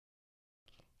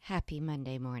Happy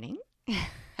Monday morning.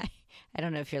 I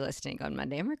don't know if you're listening on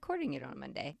Monday. I'm recording it on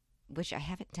Monday, which I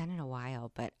haven't done in a while,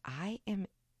 but I am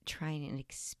trying an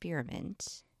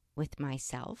experiment with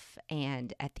myself.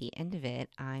 And at the end of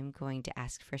it, I'm going to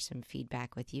ask for some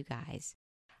feedback with you guys.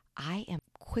 I am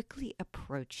quickly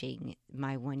approaching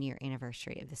my 1-year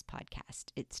anniversary of this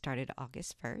podcast. It started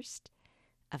August 1st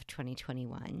of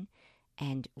 2021,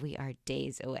 and we are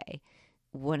days away.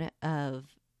 One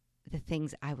of the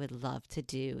things I would love to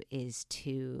do is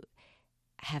to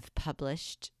have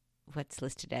published what's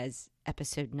listed as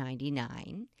episode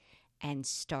 99 and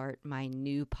start my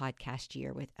new podcast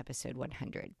year with episode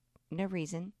 100. No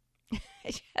reason.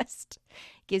 It just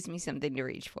gives me something to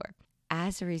reach for.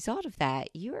 As a result of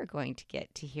that, you are going to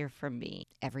get to hear from me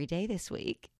every day this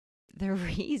week. The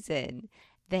reason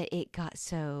that it got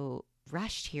so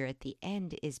rushed here at the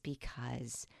end is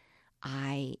because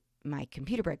my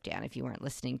computer broke down, if you weren't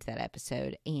listening to that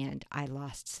episode, and I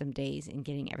lost some days in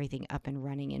getting everything up and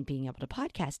running and being able to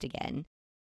podcast again.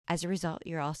 As a result,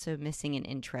 you're also missing an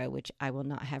intro, which I will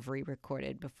not have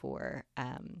re-recorded before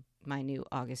my new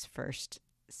August 1st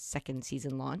second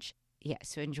season launch. Yeah,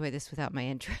 so enjoy this without my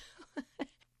intro.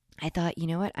 I thought, you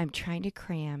know what? I'm trying to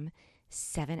cram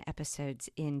 7 episodes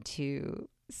into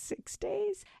 6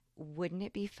 days. Wouldn't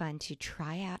it be fun to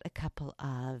try out a couple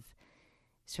of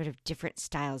sort of different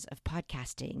styles of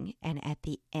podcasting, and at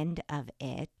the end of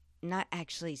it, not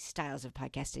actually styles of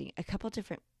podcasting, a couple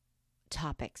different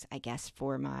topics, I guess,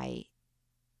 for my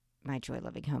Joy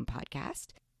Loving Home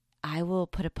podcast. I will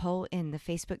put a poll in the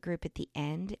Facebook group at the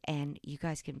end, and you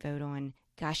guys can vote on,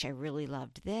 gosh, I really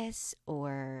loved this,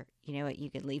 or, you know what, you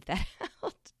can leave that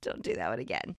out. Don't do that one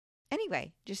again.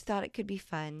 Anyway, just thought it could be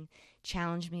fun,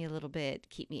 challenge me a little bit,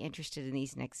 keep me interested in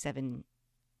these next 7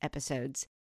 episodes,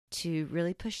 to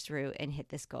really push through and hit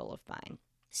this goal of mine.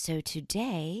 So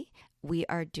today we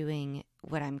are doing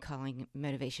what I'm calling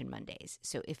Motivation Mondays.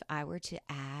 So if I were to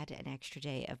add an extra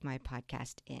day of my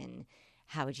podcast in,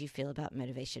 how would you feel about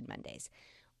Motivation Mondays?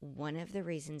 One of the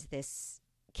reasons this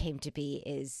came to be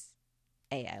is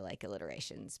A, I like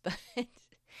alliterations, but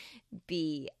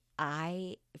B,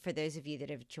 for those of you that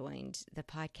have joined the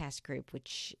podcast group,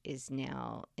 which is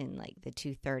now in like the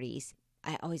 230s,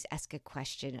 I always ask a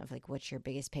question of like, what's your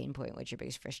biggest pain point? What's your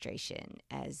biggest frustration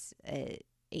as a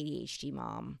ADHD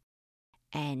mom?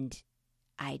 And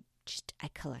I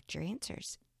collect your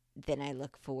answers. Then I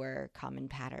look for common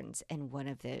patterns. And one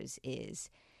of those is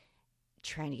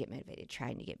trying to get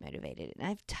motivated. And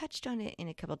I've touched on it in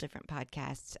a couple different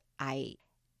podcasts. I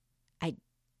I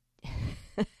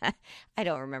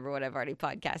don't remember what I've already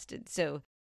podcasted. So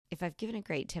if I've given a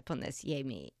great tip on this, yay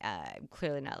me. I'm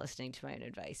clearly not listening to my own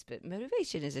advice, but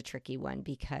motivation is a tricky one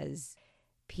because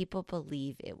people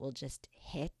believe it will just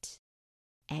hit,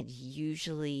 and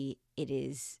usually it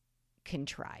is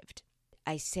contrived.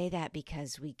 I say that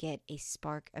because we get a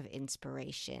spark of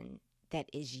inspiration that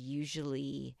is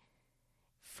usually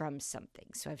from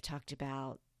something. So I've talked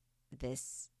about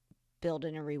this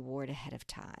building a reward ahead of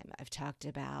time. I've talked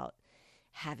about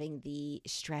having the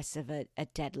stress of a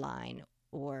deadline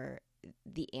or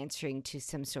the answering to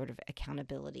some sort of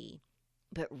accountability.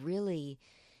 But really,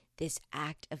 this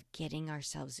act of getting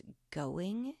ourselves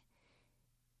going,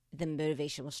 the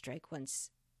motivation will strike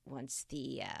once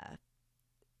the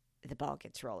ball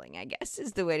gets rolling, I guess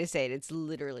is the way to say it. It's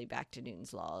literally back to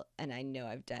Newton's Law. And I know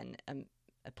I've done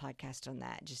a podcast on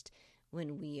that. Just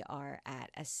when we are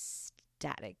at a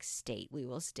static state, we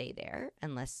will stay there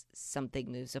unless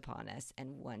something moves upon us.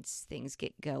 And once things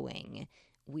get going,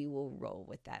 we will roll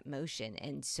with that motion.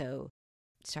 And so,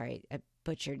 sorry, I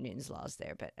butchered Newton's laws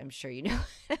there, but I'm sure you know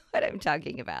what I'm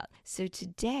talking about. So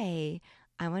today,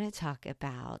 I want to talk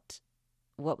about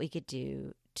what we could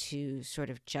do to sort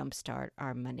of jumpstart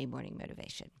our Monday morning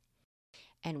motivation.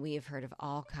 And we have heard of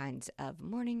all kinds of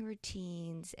morning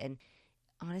routines, and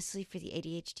honestly, for the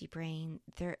ADHD brain,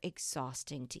 they're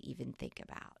exhausting to even think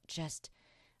about. Just,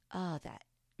 that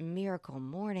miracle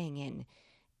morning, and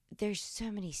there's so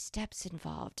many steps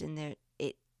involved, and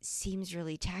it seems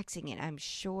really taxing. And I'm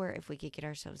sure if we could get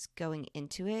ourselves going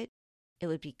into it, it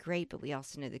would be great, but we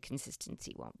also know the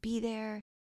consistency won't be there.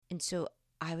 And so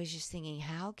I was just thinking,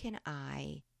 how can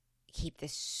I keep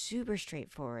this super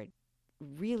straightforward,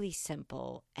 really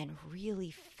simple, and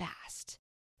really fast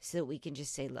so that we can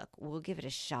just say, look, we'll give it a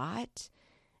shot.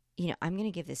 You know, I'm going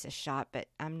to give this a shot, but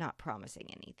I'm not promising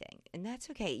anything. And that's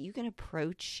okay. You can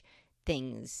approach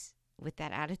things with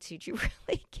that attitude, you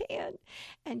really can,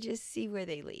 and just see where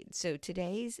they lead. So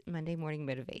today's Monday morning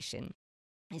motivation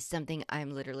is something I'm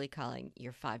literally calling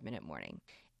your 5-minute morning.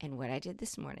 And what I did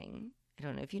this morning, I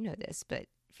don't know if you know this, but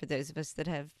for those of us that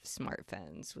have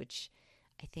smartphones, which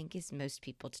I think is most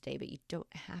people today, but you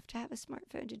don't have to have a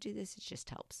smartphone to do this. It just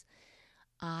helps.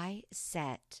 I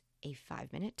set a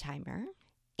 5-minute timer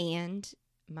and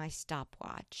my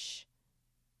stopwatch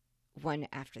one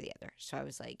after the other. So I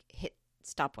was like, hit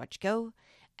stopwatch go,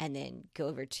 and then go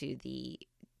over to the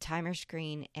timer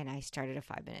screen, and I started a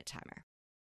 5-minute timer.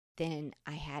 Then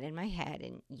I had in my head,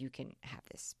 and you can have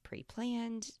this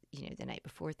pre-planned, the night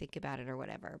before, think about it or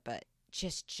whatever, but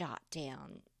just jot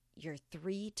down your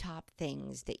 3 top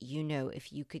things that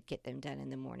if you could get them done in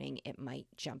the morning, it might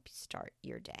jumpstart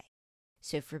your day.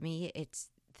 So for me, it's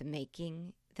the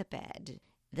making the bed,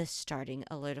 the starting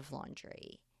a load of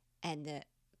laundry, and the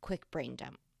quick brain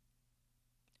dump.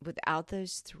 Without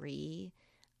those 3,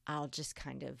 I'll just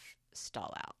kind of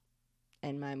stall out,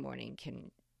 and my morning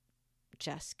can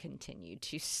just continue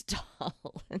to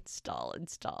stall and stall and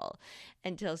stall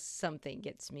until something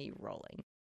gets me rolling.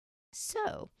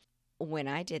 So when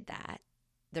I did that,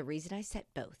 the reason I set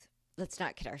both, let's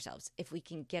not kid ourselves. If we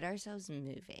can get ourselves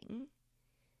moving,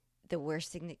 the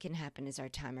worst thing that can happen is our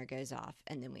timer goes off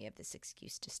and then we have this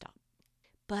excuse to stop.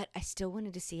 But I still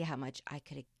wanted to see how much I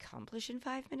could accomplish in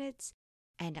 5 minutes,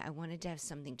 and I wanted to have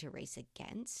something to race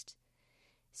against.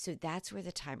 So that's where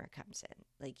the timer comes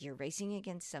in. Like, you're racing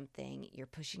against something, you're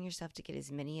pushing yourself to get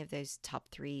as many of those top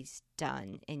 3s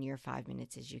done in your 5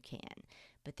 minutes as you can.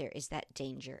 But there is that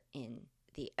danger in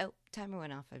the, timer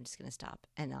went off, I'm just going to stop,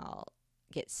 and I'll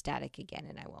get static again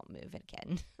and I won't move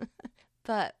again.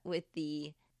 But with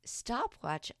the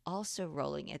stopwatch also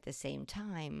rolling at the same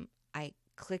time, I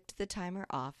clicked the timer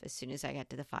off as soon as I got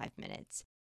to the 5 minutes.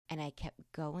 And I kept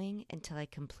going until I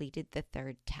completed the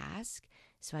 3rd task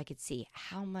so I could see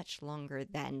how much longer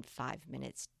than 5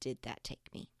 minutes did that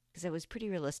take me. Because it was pretty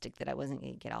realistic that I wasn't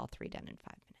going to get all 3 done in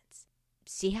 5 minutes.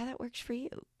 See how that works for you.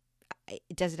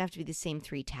 It doesn't have to be the same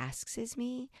 3 tasks as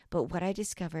me, but what I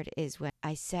discovered is when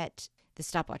I set the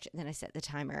stopwatch and then I set the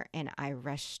timer and I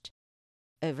rushed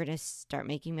over to start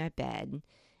making my bed.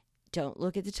 Don't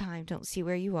look at the time, don't see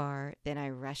where you are. Then I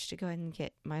rushed to go ahead and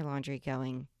get my laundry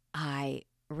going. I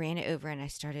ran it over and I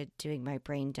started doing my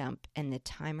brain dump, and the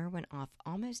timer went off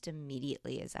almost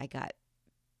immediately as I got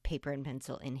paper and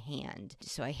pencil in hand.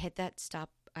 So I hit that stop,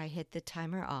 I hit the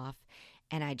timer off,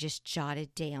 and I just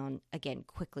jotted down, again,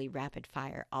 quickly, rapid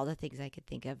fire, all the things I could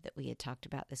think of that we had talked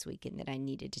about this week and that I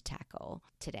needed to tackle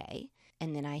today.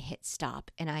 And then I hit stop,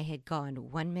 and I had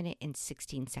gone 1 minute and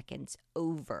 16 seconds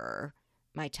over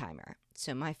my timer.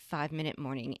 So my 5-minute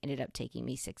morning ended up taking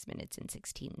me 6 minutes and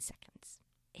 16 seconds.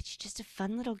 It's just a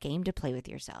fun little game to play with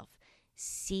yourself.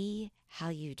 See how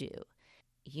you do.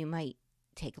 You might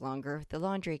take longer with the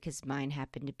laundry because mine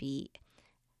happened to be,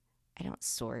 I don't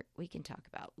sort. We can talk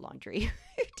about laundry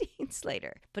routines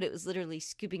later. But it was literally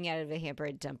scooping out of a hamper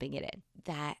and dumping it in.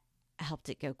 That helped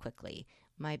it go quickly.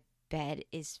 My bed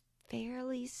is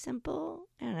fairly simple.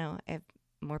 I don't know. I have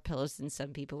more pillows than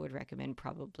some people would recommend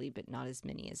probably, but not as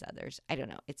many as others. I don't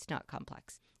know. It's not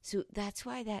complex. So that's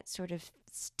why that sort of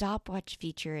stopwatch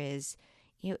feature is,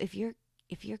 if you're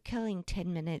killing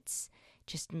 10 minutes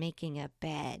just making a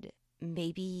bed,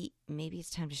 maybe it's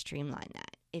time to streamline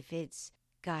that. If it's,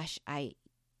 gosh, I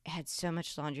had so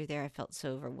much laundry there, I felt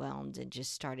so overwhelmed, and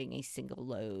just starting a single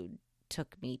load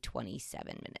took me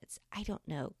 27 minutes. I don't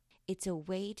know. It's a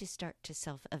way to start to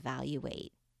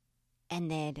self-evaluate, and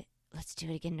then let's do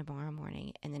it again tomorrow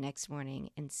morning and the next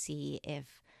morning and see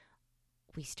if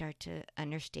we start to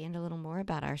understand a little more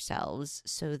about ourselves,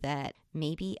 so that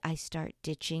maybe I start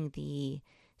ditching the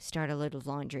start a load of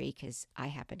laundry, because I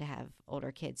happen to have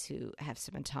older kids who have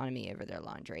some autonomy over their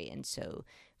laundry. And so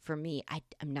for me,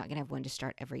 I'm not going to have one to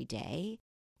start every day.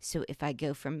 So if I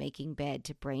go from making bed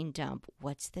to brain dump,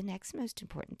 what's the next most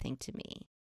important thing to me?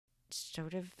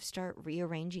 Sort of start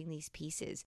rearranging these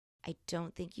pieces. I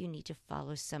don't think you need to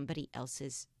follow somebody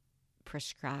else's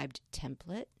prescribed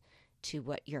template to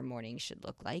what your morning should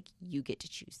look like. You get to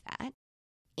choose that.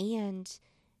 And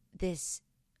this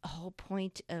whole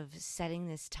point of setting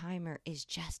this timer is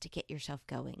just to get yourself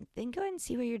going. Then go ahead and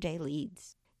see where your day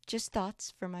leads. Just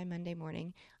thoughts for my Monday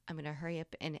morning. I'm going to hurry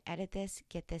up and edit this,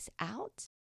 get this out,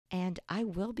 and I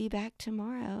will be back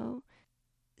tomorrow.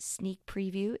 Sneak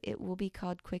preview, it will be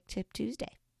called Quick Tip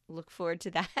Tuesday. Look forward to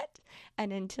that.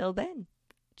 And until then,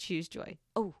 choose joy.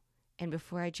 Oh, and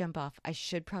before I jump off, I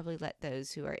should probably let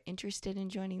those who are interested in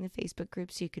joining the Facebook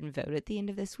group so you can vote at the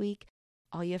end of this week.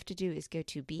 All you have to do is go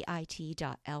to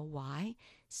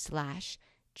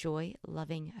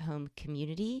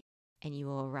bit.ly/joylovinghomecommunity and you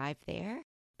will arrive there.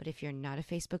 But if you're not a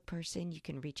Facebook person, you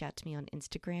can reach out to me on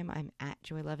Instagram. I'm at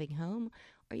joylovinghome,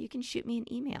 or you can shoot me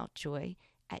an email,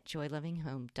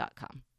 joy@joylovinghome.com.